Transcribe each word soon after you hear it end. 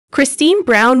Christine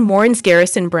Brown mourns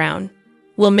Garrison Brown.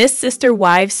 Will miss Sister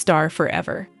Wives star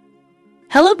forever.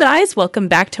 Hello guys, welcome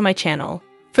back to my channel.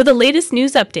 For the latest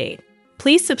news update,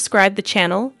 please subscribe the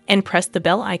channel and press the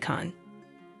bell icon.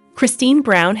 Christine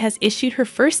Brown has issued her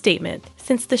first statement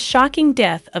since the shocking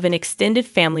death of an extended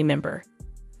family member.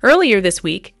 Earlier this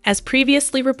week, as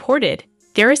previously reported,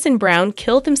 Garrison Brown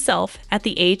killed himself at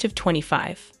the age of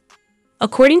 25.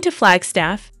 According to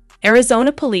Flagstaff,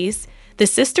 Arizona police, the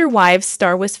Sister Wives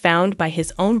star was found by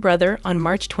his own brother on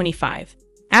March 25,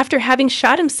 after having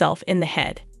shot himself in the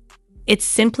head. It's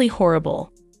simply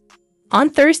horrible.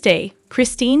 On Thursday,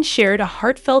 Christine shared a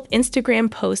heartfelt Instagram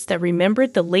post that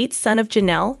remembered the late son of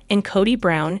Janelle and Cody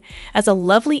Brown as a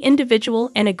lovely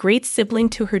individual and a great sibling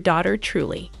to her daughter,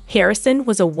 Truly. Garrison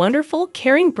was a wonderful,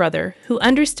 caring brother who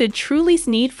understood Truly's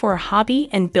need for a hobby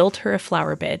and built her a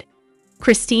flower bed.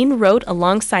 Christine wrote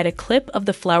alongside a clip of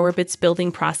the flower bed's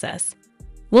building process.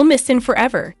 "We'll miss him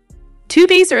forever." 2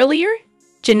 days earlier,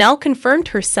 Janelle confirmed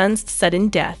her son's sudden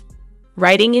death,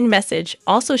 writing in message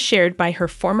also shared by her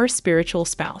former spiritual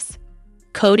spouse.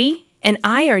 "Cody and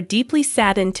I are deeply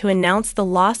saddened to announce the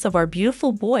loss of our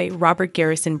beautiful boy, Robert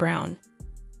Garrison Brown.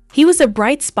 He was a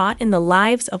bright spot in the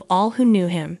lives of all who knew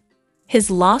him. His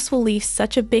loss will leave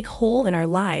such a big hole in our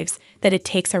lives that it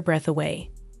takes our breath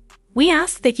away. We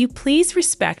ask that you please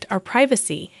respect our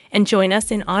privacy and join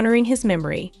us in honoring his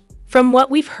memory. From what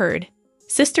we've heard,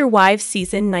 Sister Wives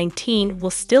Season 19 will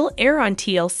still air on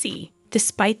TLC,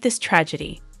 despite this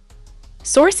tragedy."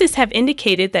 Sources have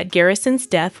indicated that Garrison's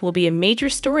death will be a major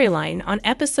storyline on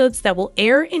episodes that will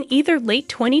air in either late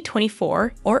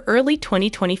 2024 or early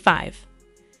 2025.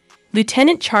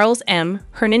 Lieutenant Charles M.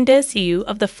 Hernandez Yu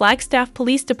of the Flagstaff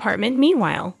Police Department,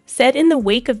 meanwhile, said in the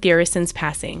wake of Garrison's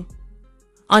passing,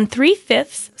 "On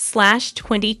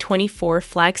 3/5/2024,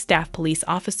 Flagstaff police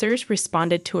officers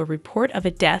responded to a report of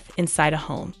a death inside a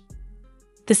home."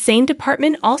 The same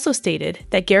department also stated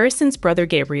that Garrison's brother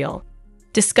Gabriel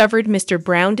discovered Mr.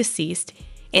 Brown deceased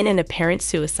in an apparent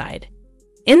suicide.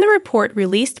 In the report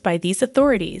released by these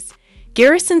authorities,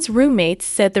 Garrison's roommates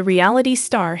said the reality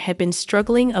star had been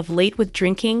struggling of late with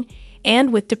drinking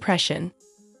and with depression.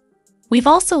 We've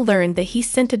also learned that he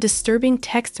sent a disturbing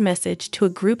text message to a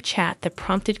group chat that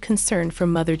prompted concern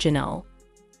from Mother Janelle.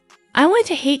 "I want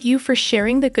to hate you for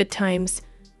sharing the good times,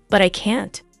 but I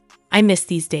can't. I miss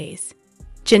these days."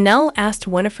 Janelle asked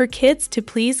one of her kids to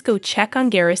please go check on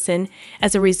Garrison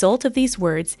as a result of these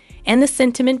words and the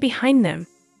sentiment behind them.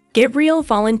 Gabriel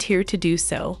volunteered to do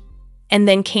so, and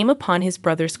then came upon his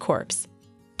brother's corpse.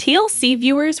 TLC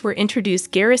viewers were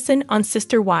introduced Garrison on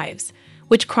Sister Wives,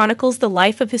 which chronicles the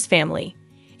life of his family,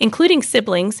 including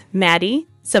siblings Maddie,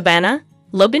 Savannah,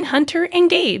 Logan Hunter, and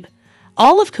Gabe,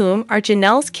 all of whom are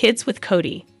Janelle's kids with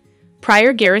Cody.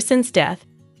 Prior Garrison's death,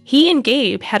 he and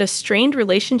Gabe had a strained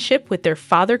relationship with their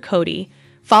father Cody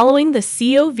following the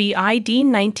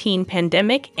COVID-19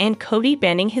 pandemic and Cody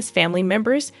banning his family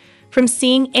members from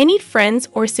seeing any friends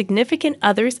or significant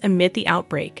others amid the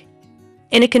outbreak.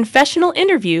 In a confessional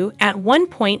interview at one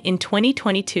point in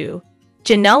 2022,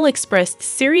 Janelle expressed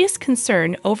serious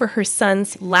concern over her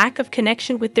son's lack of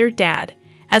connection with their dad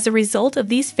as a result of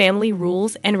these family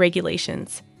rules and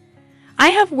regulations. "I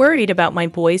have worried about my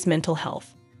boy's mental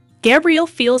health. Gabriel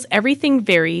feels everything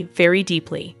very, very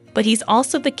deeply, but he's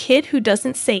also the kid who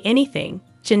doesn't say anything,"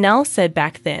 Janelle said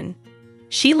back then.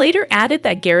 She later added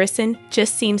that Garrison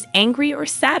just seems angry or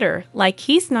sadder, like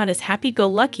he's not as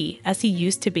happy-go-lucky as he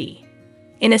used to be.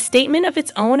 In a statement of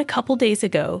its own a couple days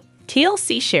ago,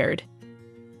 TLC shared,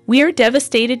 "We are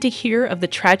devastated to hear of the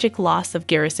tragic loss of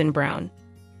Garrison Brown.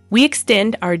 We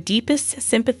extend our deepest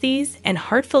sympathies and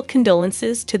heartfelt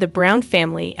condolences to the Brown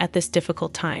family at this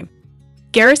difficult time."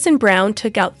 Garrison Brown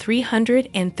took out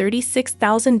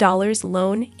 $336,000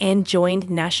 loan and joined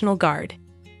National Guard.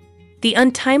 The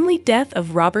untimely death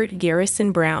of Robert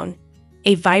Garrison Brown,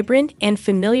 a vibrant and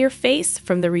familiar face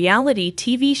from the reality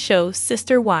TV show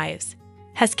Sister Wives,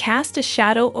 has cast a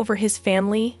shadow over his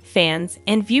family, fans,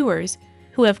 and viewers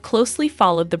who have closely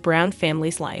followed the Brown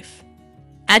family's life.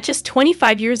 At just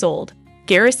 25 years old,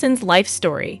 Garrison's life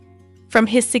story, from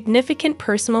his significant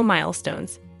personal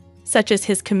milestones, such as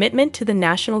his commitment to the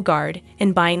National Guard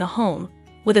and buying a home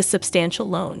with a substantial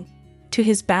loan, to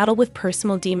his battle with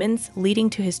personal demons leading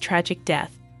to his tragic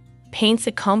death, paints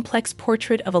a complex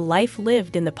portrait of a life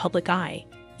lived in the public eye,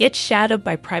 yet shadowed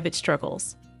by private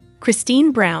struggles.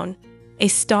 Christine Brown, a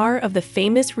star of the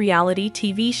famous reality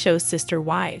TV show Sister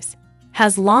Wives,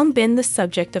 has long been the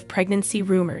subject of pregnancy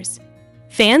rumors.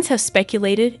 Fans have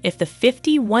speculated if the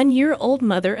 51-year-old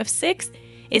mother of 6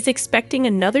 is expecting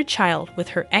another child with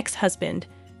her ex-husband,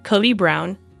 Cody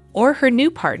Brown, or her new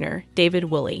partner, David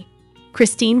Woolley.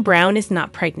 Christine Brown is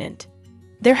not pregnant.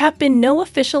 There have been no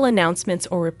official announcements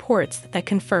or reports that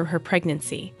confirm her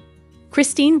pregnancy.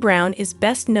 Christine Brown is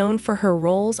best known for her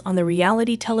roles on the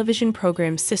reality television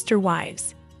program Sister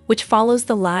Wives, which follows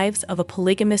the lives of a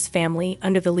polygamous family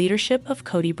under the leadership of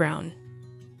Kody Brown.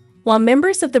 While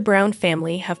members of the Brown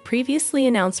family have previously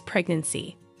announced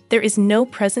pregnancy, there is no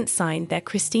present sign that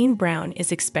Christine Brown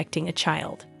is expecting a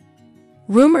child.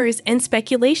 Rumors and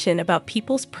speculation about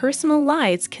people's personal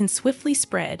lives can swiftly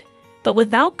spread, but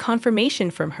without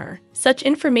confirmation from her, such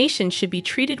information should be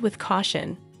treated with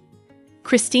caution.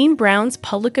 Christine Brown's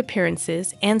public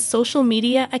appearances and social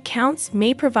media accounts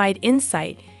may provide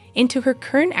insight into her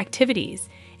current activities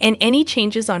and any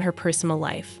changes on her personal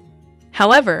life.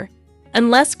 However,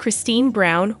 unless Christine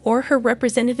Brown or her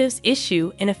representatives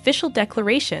issue an official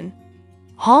declaration,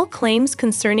 all claims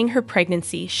concerning her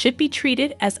pregnancy should be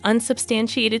treated as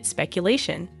unsubstantiated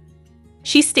speculation.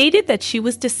 She stated that she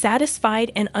was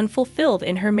dissatisfied and unfulfilled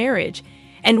in her marriage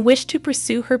and wished to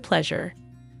pursue her pleasure.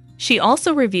 She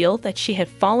also revealed that she had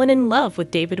fallen in love with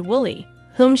David Woolley,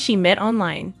 whom she met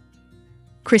online.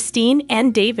 Christine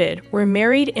and David were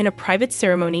married in a private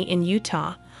ceremony in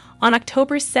Utah on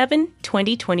October 7,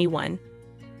 2021.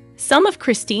 Some of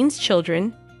Christine's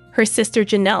children, her sister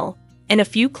Janelle, and a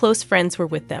few close friends were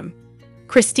with them.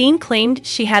 Christine claimed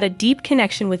she had a deep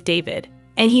connection with David,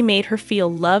 and he made her feel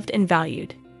loved and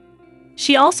valued.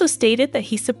 She also stated that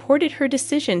he supported her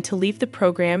decision to leave the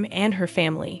program and her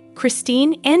family.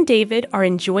 Christine and David are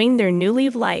enjoying their new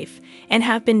life and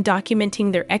have been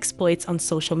documenting their exploits on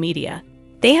social media.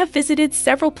 They have visited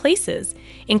several places,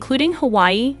 including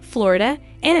Hawaii, Florida,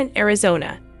 and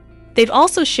Arizona. They've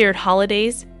also shared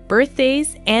holidays,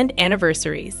 birthdays, and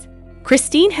anniversaries.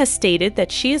 Christine has stated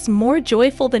that she is more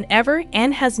joyful than ever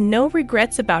and has no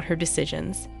regrets about her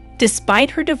decisions.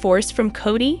 Despite her divorce from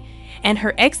Kody and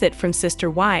her exit from Sister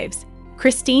Wives,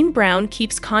 Christine Brown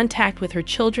keeps contact with her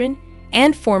children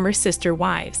and former sister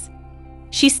wives.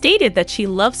 She stated that she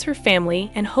loves her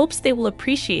family and hopes they will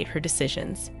appreciate her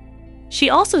decisions. She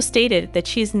also stated that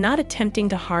she is not attempting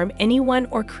to harm anyone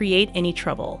or create any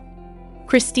trouble.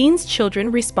 Christine's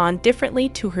children respond differently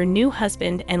to her new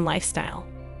husband and lifestyle.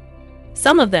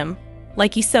 Some of them,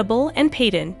 like Isabel and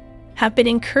Peyton, have been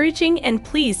encouraging and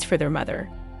pleased for their mother.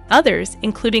 Others,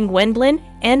 including Gwendolyn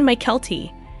and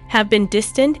Mykelti, have been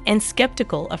distant and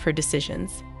skeptical of her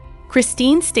decisions.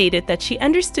 Christine stated that she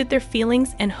understood their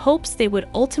feelings and hopes they would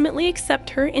ultimately accept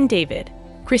her and David.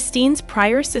 Christine's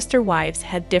prior sister wives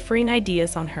had differing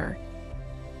ideas on her.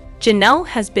 Janelle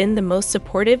has been the most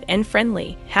supportive and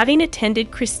friendly, having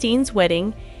attended Christine's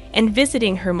wedding and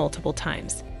visiting her multiple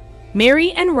times.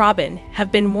 Mary and Robin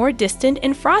have been more distant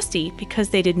and frosty because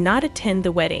they did not attend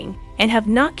the wedding and have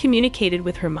not communicated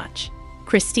with her much.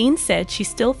 Christine said she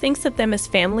still thinks of them as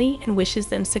family and wishes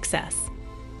them success.